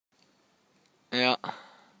Ja.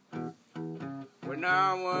 When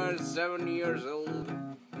I was 7 years old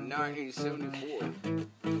in 1974,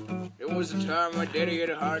 it was a time my daddy had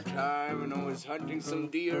a hard time, and I was hunting some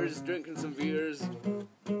deers, drinking some beers,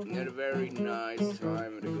 and had a very nice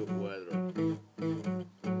time and a good weather.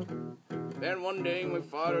 Then one day my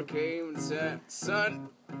father came and said, "Son,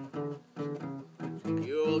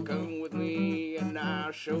 you'll come with me and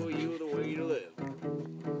I'll show you the way to live.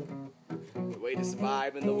 The way to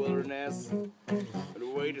survive in the wilderness, the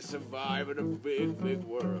way to survive in a big, big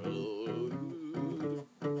world."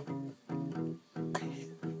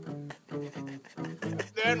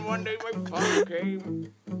 Then one day my father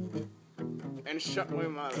came and shot my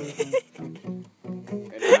mother.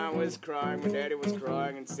 And I was crying, my daddy was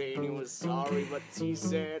crying and saying he was sorry, but he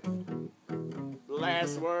said, the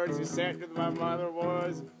last words he said to my mother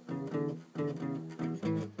was,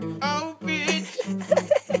 "Oh, bitch,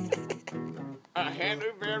 I had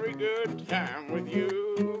a very good time with you,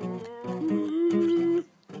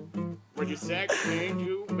 but your sex ain't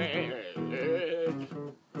too bad.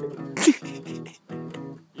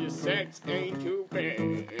 Your sex ain't too